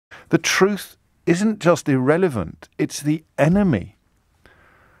The truth isn't just irrelevant, it's the enemy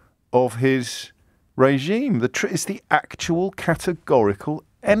of his regime. It's the actual categorical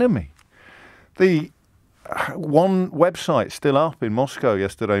enemy. The one website still up in Moscow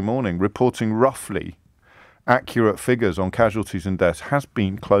yesterday morning reporting roughly accurate figures on casualties and deaths has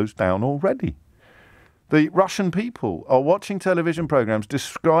been closed down already. The Russian people are watching television programs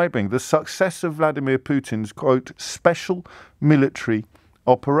describing the success of Vladimir Putin's, quote, special military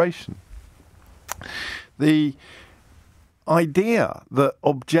operation. The idea that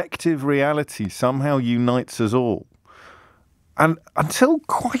objective reality somehow unites us all. And until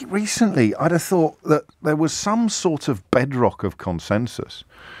quite recently, I'd have thought that there was some sort of bedrock of consensus.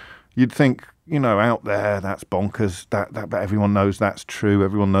 You'd think, out there, that's bonkers, that everyone knows that's true,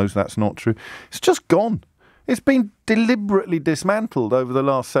 everyone knows that's not true. It's just gone. It's been deliberately dismantled over the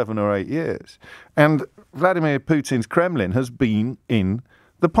last 7 or 8 years. And Vladimir Putin's Kremlin has been in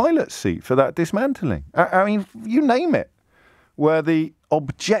the pilot seat for that dismantling. I mean, you name it, where the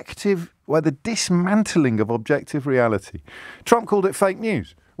dismantling of objective reality. Trump called it fake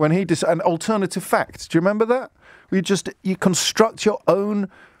news when and alternative facts. Do you remember that? You construct your own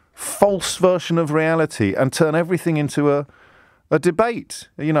false version of reality and turn everything into a debate.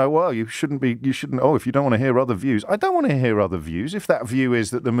 If you don't want to hear other views. I don't want to hear other views. If that view is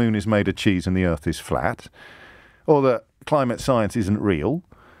that the moon is made of cheese and the earth is flat, or that climate science isn't real,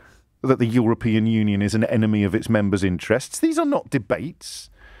 that the European Union is an enemy of its members' interests, these are not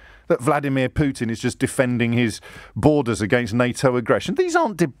debates. That Vladimir Putin is just defending his borders against NATO aggression. These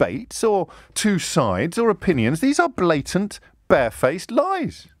aren't debates or two sides or opinions. These are blatant, barefaced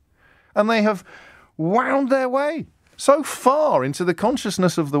lies. And they have wound their way so far into the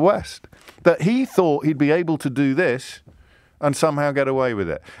consciousness of the West that he thought he'd be able to do this and somehow get away with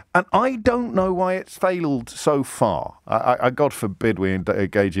it. And I don't know why it's failed so far. I God forbid we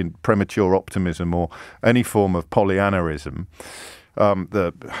engage in premature optimism or any form of Pollyannaism.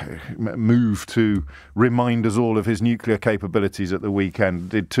 The move to remind us all of his nuclear capabilities at the weekend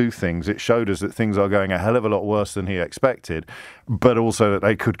did two things. It showed us that things are going a hell of a lot worse than he expected, but also that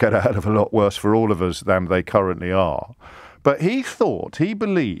they could get a hell of a lot worse for all of us than they currently are. But he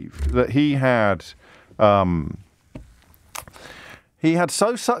believed that he had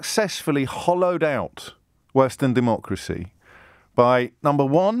so successfully hollowed out Western democracy by, number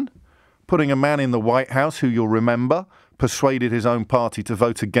one, putting a man in the White House who, you'll remember, persuaded his own party to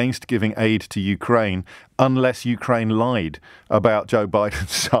vote against giving aid to Ukraine unless Ukraine lied about Joe Biden's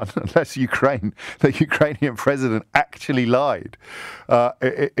son, unless the Ukrainian president actually lied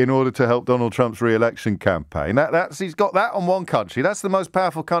in order to help Donald Trump's re-election campaign. He's got that on one country. That's the most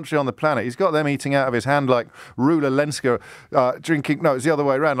powerful country on the planet. He's got them eating out of his hand like Rula Lenska it's the other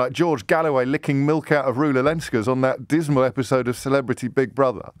way around, like George Galloway licking milk out of Rula Lenska's on that dismal episode of Celebrity Big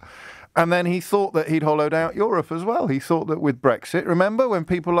Brother. And then he thought that he'd hollowed out Europe as well. He thought that with Brexit, remember when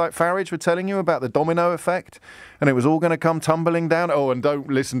people like Farage were telling you about the domino effect and it was all going to come tumbling down? Oh, and don't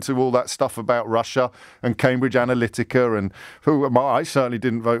listen to all that stuff about Russia and Cambridge Analytica and I certainly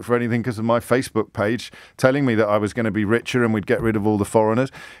didn't vote for anything because of my Facebook page telling me that I was going to be richer and we'd get rid of all the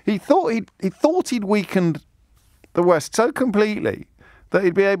foreigners. He thought he'd weakened the West so completely that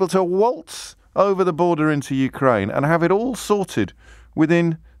he'd be able to waltz over the border into Ukraine and have it all sorted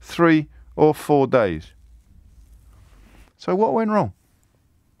within 3 or 4 days. So what went wrong?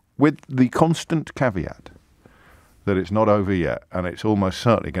 With the constant caveat that it's not over yet and it's almost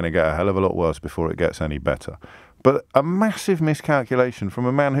certainly going to get a hell of a lot worse before it gets any better. But a massive miscalculation from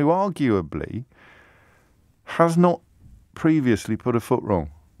a man who arguably has not previously put a foot wrong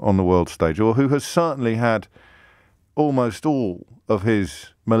on the world stage, or who has certainly had almost all of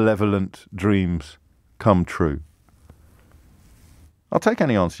his malevolent dreams come true. I'll take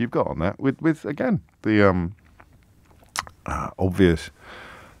any answer you've got on that with again, the obvious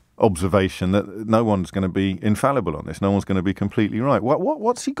observation that no one's going to be infallible on this. No one's going to be completely right.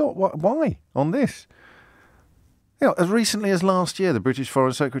 What's he got? Why on this? As recently as last year, the British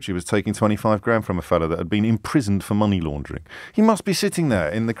Foreign Secretary was taking 25 grand from a fellow that had been imprisoned for money laundering. He must be sitting there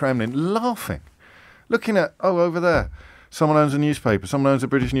in the Kremlin laughing, looking at, over there, someone owns a newspaper. Someone owns a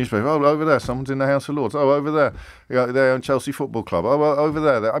British newspaper. Oh, over there, someone's in the House of Lords. Oh, over there, they own Chelsea Football Club. Oh, over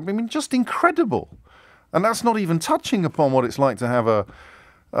there. I mean, just incredible. And that's not even touching upon what it's like to have a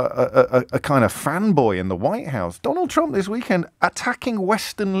kind of fanboy in the White House. Donald Trump this weekend attacking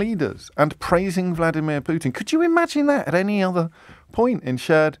Western leaders and praising Vladimir Putin. Could you imagine that at any other point in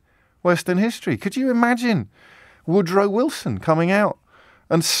shared Western history? Could you imagine Woodrow Wilson coming out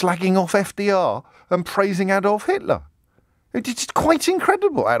and slagging off FDR and praising Adolf Hitler? It's quite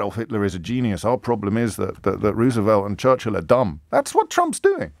incredible. Adolf Hitler is a genius. Our problem is that Roosevelt and Churchill are dumb. That's what Trump's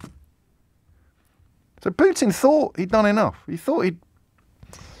doing. So Putin thought he'd done enough. He thought he'd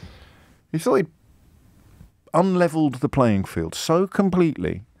unleveled the playing field so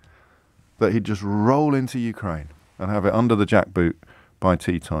completely that he'd just roll into Ukraine and have it under the jackboot by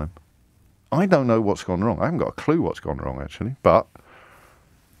tea time. I don't know what's gone wrong. I haven't got a clue what's gone wrong, actually. But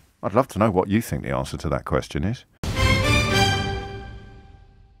I'd love to know what you think the answer to that question is.